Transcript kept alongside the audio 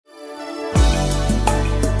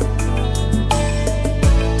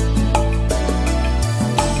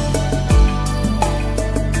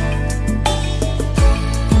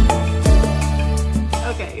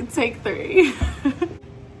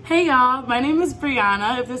Hey y'all, my name is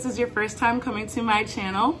Brianna. If this is your first time coming to my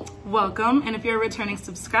channel, welcome. And if you're a returning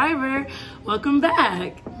subscriber, welcome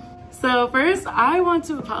back. So first, I want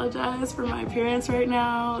to apologize for my appearance right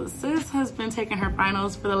now. Sis has been taking her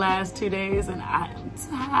finals for the last 2 days and I'm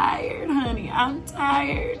tired, honey, I'm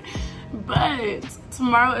tired. But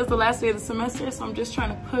tomorrow is the last day of the semester, so I'm just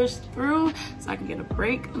trying to push through so I can get a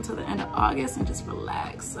break until the end of August and just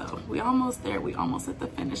relax. So we almost there, we almost at the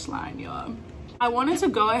finish line, y'all. I wanted to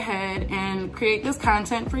go ahead and create this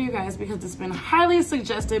content for you guys because it's been highly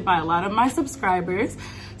suggested by a lot of my subscribers.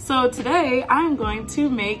 So today I'm going to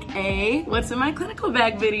make a what's in my clinical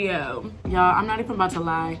bag video. Y'all, I'm not even about to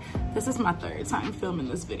lie. This is my third time filming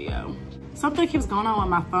this video. Something keeps going on with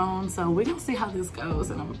my phone, so we're gonna see how this goes,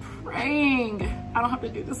 and I'm praying I don't have to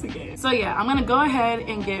do this again. So yeah, I'm gonna go ahead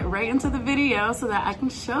and get right into the video so that I can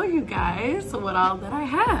show you guys what all that I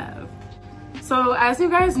have. So as you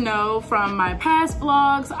guys know from my past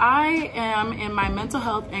vlogs, I am in my mental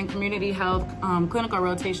health and community health clinical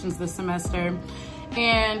rotations this semester.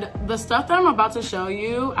 And the stuff that I'm about to show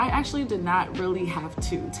you, I actually did not really have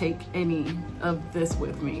to take any of this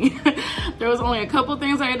with me. There was only a couple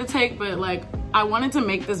things I had to take, but like I wanted to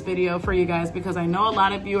make this video for you guys because I know a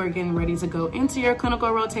lot of you are getting ready to go into your clinical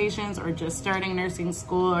rotations or just starting nursing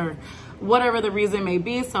school or whatever the reason may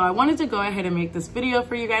be. So I wanted to go ahead and make this video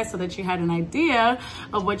for you guys so that you had an idea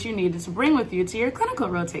of what you needed to bring with you to your clinical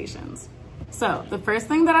rotations. So the first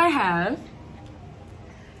thing that I have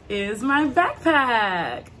is my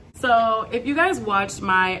backpack. So if you guys watched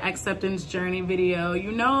my acceptance journey video,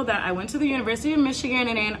 you know that I went to the University of Michigan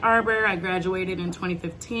in Ann Arbor. I graduated in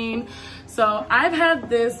 2015. So I've had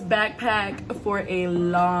this backpack for a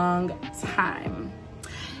long time.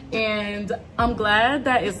 And I'm glad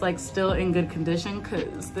that it's like still in good condition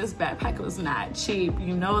because this backpack was not cheap.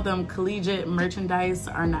 You know them collegiate merchandise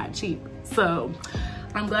are not cheap. So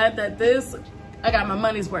I'm glad that I got my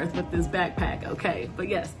money's worth with this backpack, okay? But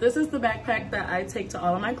yes, this is the backpack that I take to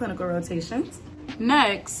all of my clinical rotations.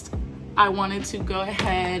 Next, I wanted to go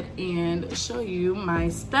ahead and show you my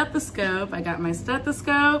stethoscope. I got my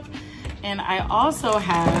stethoscope, and I also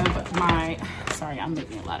have my, sorry, I'm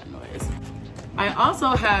making a lot of noise. I also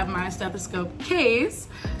have my stethoscope case.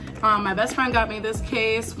 My best friend got me this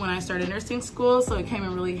case when I started nursing school, so it came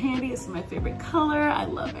in really handy. It's my favorite color. I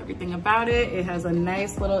love everything about it. It has a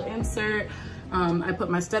nice little insert. I put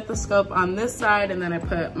my stethoscope on this side, and then I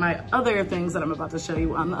put my other things that I'm about to show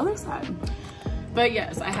you on the other side. But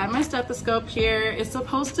yes, I have my stethoscope here. It's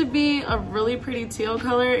supposed to be a really pretty teal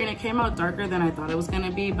color, and it came out darker than I thought it was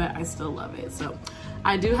gonna be, but I still love it. So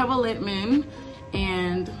I do have a Littman,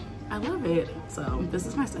 and I love it. So this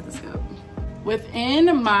is my stethoscope.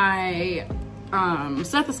 Within my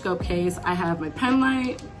stethoscope case, I have my pen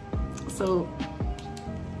light. So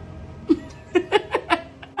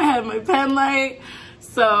I have my pen light.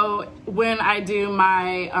 So when I do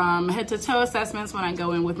my head to toe assessments, when I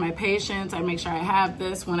go in with my patients, I make sure I have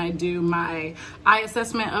this. When I do my eye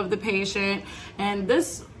assessment of the patient, and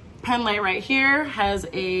this pen light right here has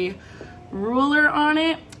a ruler on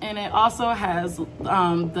it, and it also has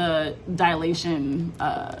the dilation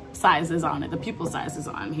sizes on it, the pupil sizes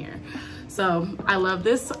on here. So I love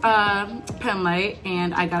this pen light,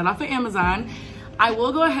 and I got it off of Amazon. I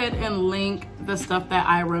will go ahead and link the stuff that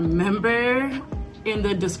I remember in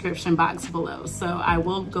the description box below. So I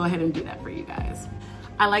will go ahead and do that for you guys.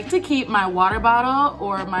 I like to keep my water bottle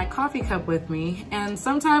or my coffee cup with me, and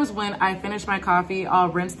sometimes when I finish my coffee, I'll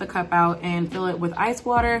rinse the cup out and fill it with ice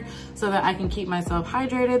water so that I can keep myself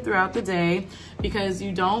hydrated throughout the day, because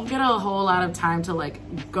you don't get a whole lot of time to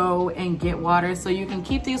like go and get water. So you can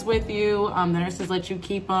keep these with you. The nurses let you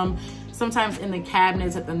keep them sometimes in the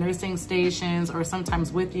cabinets at the nursing stations, or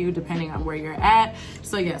sometimes with you depending on where you're at.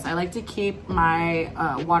 So yes, I like to keep my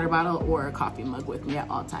water bottle or coffee mug with me at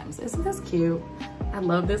all times. Isn't this cute? I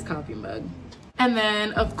love this coffee mug. And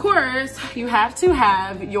then of course you have to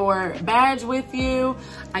have your badge with you.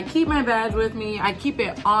 I keep my badge with me. I keep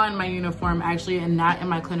it on my uniform actually, and not in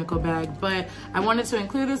my clinical bag, but I wanted to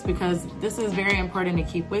include this because this is very important to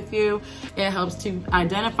keep with you. It helps to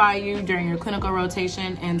identify you during your clinical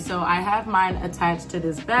rotation. And so I have mine attached to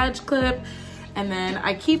this badge clip. And then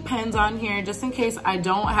I keep pens on here just in case I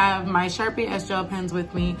don't have my Sharpie S-Gel pens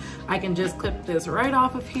with me. I can just clip this right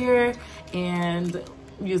off of here and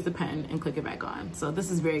use the pen and click it back on. So this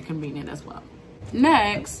is very convenient as well.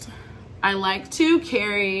 Next, I like to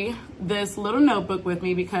carry this little notebook with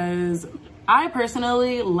me because I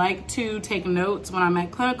personally like to take notes when I'm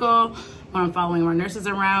at clinical, when I'm following my nurses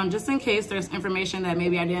around, just in case there's information that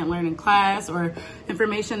maybe I didn't learn in class or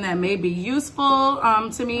information that may be useful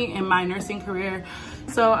to me in my nursing career.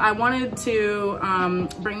 So I wanted to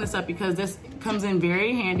bring this up because this comes in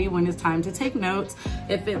very handy when it's time to take notes.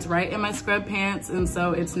 It fits right in my scrub pants, and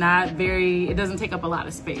so it doesn't take up a lot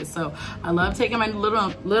of space. So I love taking my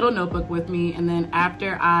little notebook with me, and then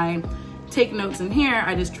after I take notes in here,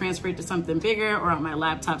 I just transfer it to something bigger or on my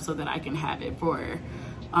laptop so that I can have it for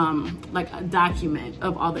like a document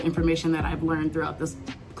of all the information that I've learned throughout this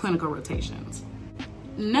clinical rotations.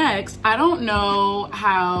 Next, I don't know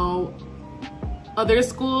how other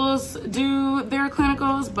schools do their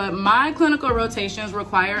clinicals, but my clinical rotations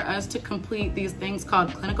require us to complete these things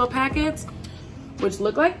called clinical packets, which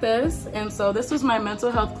look like this. And so this was my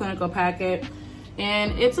mental health clinical packet,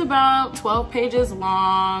 and it's about 12 pages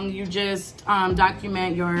long. You just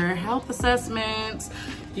document your health assessments,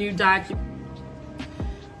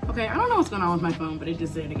 okay, I don't know what's going on with my phone, but it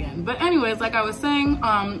just did it again. But anyways, like I was saying,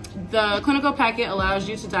 the clinical packet allows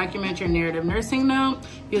you to document your narrative nursing note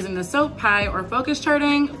using the SOAP, PI, or focus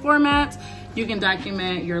charting format. You can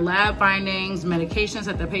document your lab findings, medications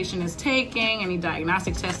that the patient is taking, any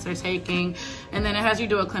diagnostic tests they're taking, and then it has you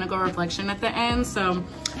do a clinical reflection at the end. So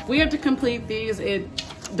we have to complete these. It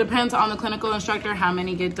depends on the clinical instructor how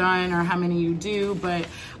many get done or how many you do, but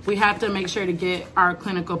we have to make sure to get our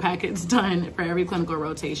clinical packets done for every clinical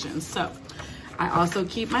rotation. So I also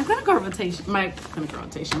keep my clinical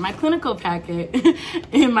packet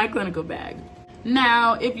in my clinical bag.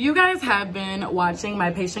 Now, if you guys have been watching my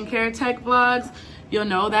patient care tech vlogs, you'll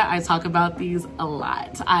know that I talk about these a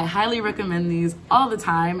lot. I highly recommend these all the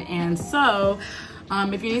time. And so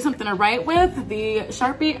if you need something to write with, the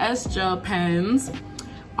Sharpie S Gel pens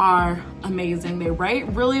are amazing. They write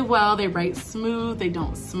really well, they write smooth, they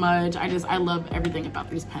don't smudge. I love everything about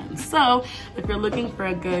these pens. So if you're looking for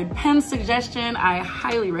a good pen suggestion, I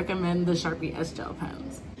highly recommend the Sharpie S Gel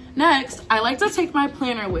pens. Next, I like to take my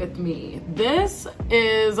planner with me. This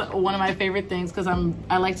is one of my favorite things because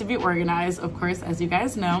I like to be organized, of course, as you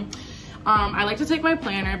guys know. I like to take my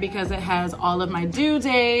planner because it has all of my due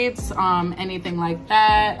dates, anything like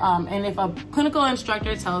that. And if a clinical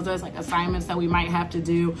instructor tells us like assignments that we might have to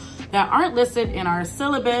do that aren't listed in our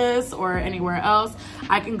syllabus or anywhere else,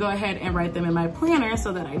 I can go ahead and write them in my planner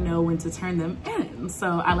so that I know when to turn them in.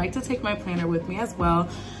 So I like to take my planner with me as well.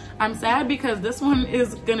 I'm sad because this one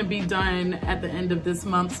is gonna be done at the end of this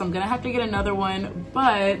month, so I'm gonna have to get another one,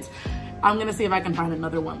 but I'm gonna see if I can find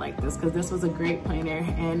another one like this because this was a great planner,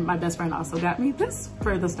 and my best friend also got me this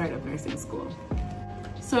for the start of nursing school.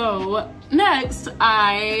 So next,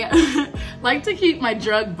 I like to keep my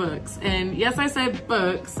drug books, and yes, I said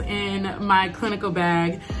books, in my clinical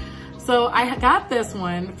bag. So I got this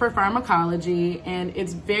one for pharmacology, and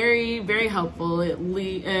it's very, very helpful. It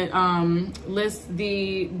lists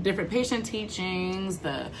the different patient teachings,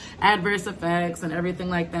 the adverse effects, and everything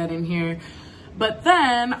like that in here. But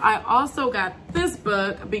then I also got this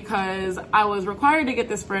book because I was required to get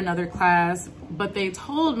this for another class, but they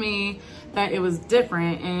told me that it was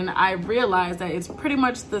different, and I realized that it's pretty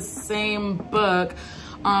much the same book.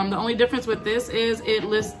 The only difference with this is it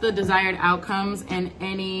lists the desired outcomes and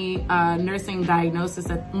any nursing diagnosis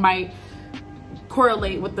that might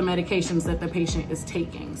correlate with the medications that the patient is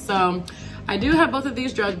taking. So I do have both of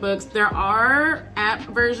these drug books. There are app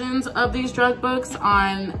versions of these drug books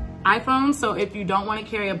on iPhone, so if you don't want to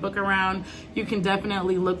carry a book around, you can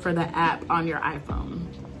definitely look for the app on your iPhone.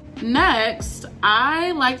 Next,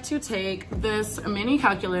 I like to take this mini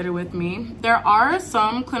calculator with me. There are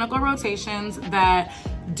some clinical rotations that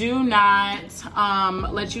do not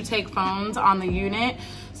let you take phones on the unit.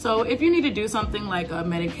 So if you need to do something like a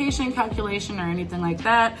medication calculation or anything like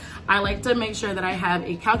that, I like to make sure that I have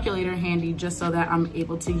a calculator handy just so that I'm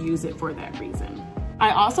able to use it for that reason.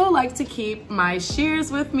 I also like to keep my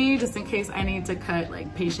shears with me just in case I need to cut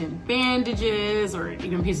like patient bandages or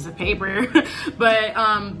even pieces of paper. But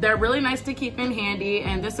they're really nice to keep in handy,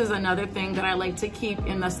 and this is another thing that I like to keep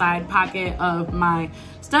in the side pocket of my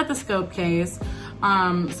stethoscope case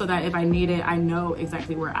so that if I need it, I know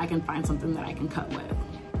exactly where I can find something that I can cut with.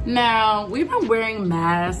 Now, we've been wearing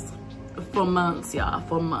masks for months, y'all,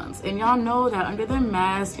 for months. And y'all know that under the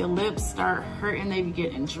mask, your lips start hurting. They be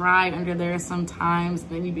getting dry under there sometimes.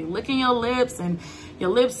 Then you be licking your lips and your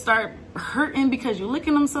lips start hurting because you're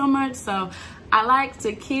licking them so much. So I like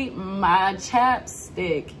to keep my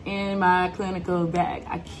chapstick in my clinical bag.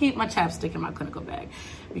 I keep my chapstick in my clinical bag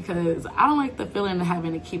because I don't like the feeling of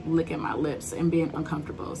having to keep licking my lips and being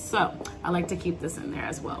uncomfortable. So I like to keep this in there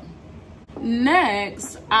as well.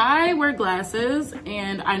 Next, I wear glasses,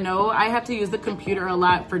 and I know I have to use the computer a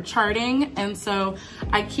lot for charting, and so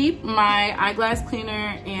I keep my eyeglass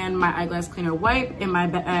cleaner and my eyeglass cleaner wipe in my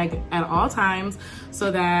bag at all times so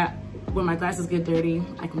that when my glasses get dirty,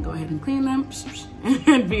 I can go ahead and clean them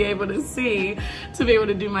and be able to see, to be able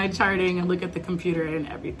to do my charting and look at the computer and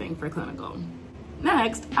everything for clinical.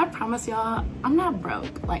 Next, I promise y'all, I'm not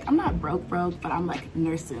broke. Like, I'm not broke, but I'm like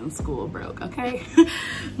nursing school broke, okay?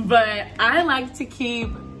 But I like to keep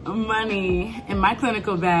money in my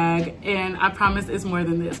clinical bag, and I promise it's more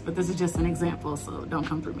than this, but this is just an example, so don't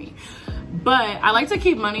come for me. But I like to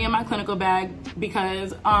keep money in my clinical bag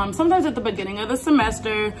because sometimes at the beginning of the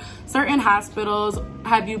semester, certain hospitals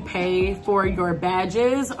have you pay for your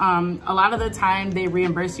badges. A lot of the time they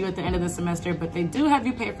reimburse you at the end of the semester, but they do have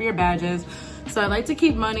you pay for your badges. So I like to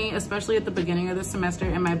keep money, especially at the beginning of the semester,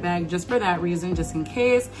 in my bag just for that reason, just in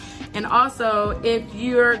case. And also, if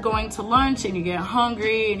you're going to lunch and you get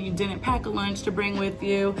hungry and you didn't pack a lunch to bring with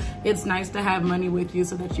you, it's nice to have money with you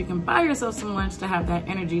so that you can buy yourself some lunch to have that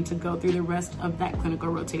energy to go through the rest of that clinical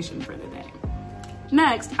rotation for the day.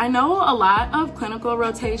 Next, I know a lot of clinical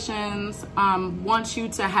rotations want you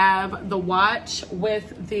to have the watch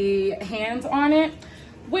with the hands on it,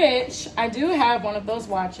 which I do have one of those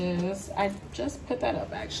watches. I just put that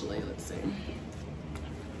up actually, let's see.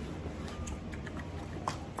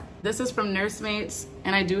 This is from Nursemates,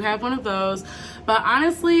 and I do have one of those. But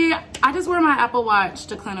honestly, I just wear my Apple Watch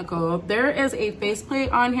to clinical. There is a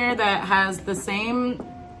faceplate on here that has the same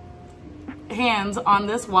hands on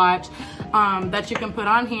this watch that you can put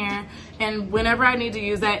on here, and whenever I need to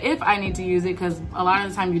use that, if I need to use it, because a lot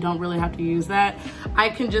of the time you don't really have to use that, I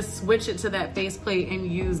can just switch it to that faceplate and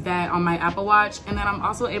use that on my Apple Watch. And then I'm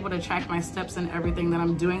also able to track my steps and everything that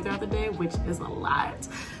I'm doing throughout the day, which is a lot.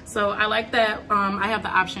 So I like that I have the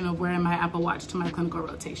option of wearing my Apple Watch to my clinical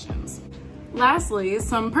rotations. Lastly,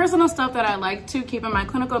 some personal stuff that I like to keep in my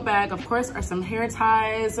clinical bag, of course, are some hair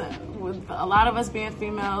ties. With a lot of us being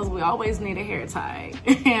females, we always need a hair tie.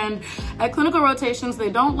 And at clinical rotations, they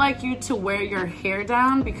don't like you to wear your hair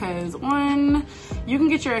down because, one, you can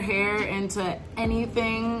get your hair into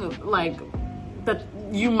anything like that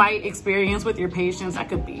you might experience with your patients. That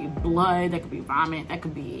could be blood, that could be vomit, that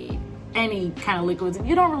could be any kind of liquids.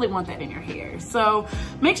 You don't really want that in your hair. So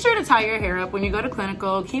make sure to tie your hair up when you go to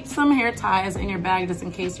clinical. Keep some hair ties in your bag just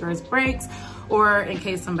in case yours breaks or in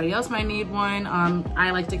case somebody else might need one.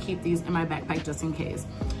 I like to keep these in my backpack just in case.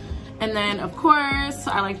 And then of course,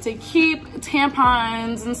 I like to keep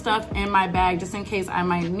tampons and stuff in my bag just in case I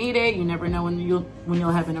might need it. You never know when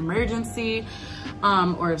you'll have an emergency.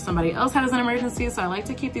 Or if somebody else has an emergency. So I like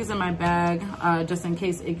to keep these in my bag just in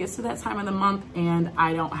case it gets to that time of the month and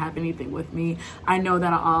I don't have anything with me. I know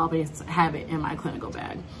that I'll always have it in my clinical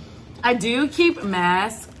bag. I do keep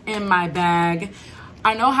masks in my bag.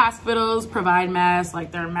 I know hospitals provide masks,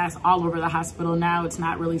 like there are masks all over the hospital now. It's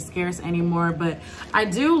not really scarce anymore, but I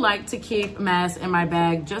do like to keep masks in my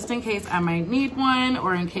bag just in case I might need one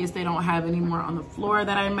or in case they don't have any more on the floor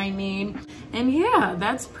that I might need. And yeah,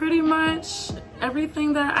 that's pretty much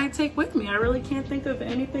everything that I take with me. I really can't think of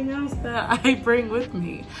anything else that I bring with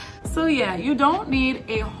me. So yeah, you don't need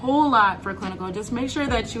a whole lot for clinical. Just make sure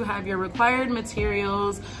that you have your required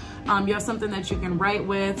materials. You have something that you can write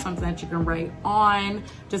with, something that you can write on,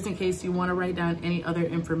 just in case you want to write down any other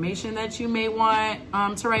information that you may want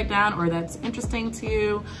to write down or that's interesting to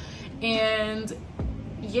you. And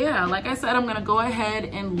yeah, like I said, I'm going to go ahead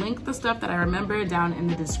and link the stuff that I remember down in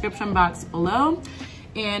the description box below.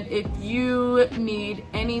 And if you need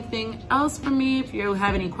anything else from me, if you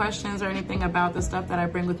have any questions or anything about the stuff that I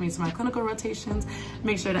bring with me to my clinical rotations,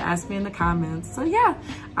 make sure to ask me in the comments. So yeah,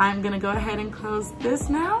 I'm gonna go ahead and close this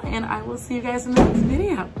now, and I will see you guys in the next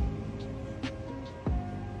video.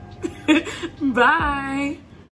 Bye.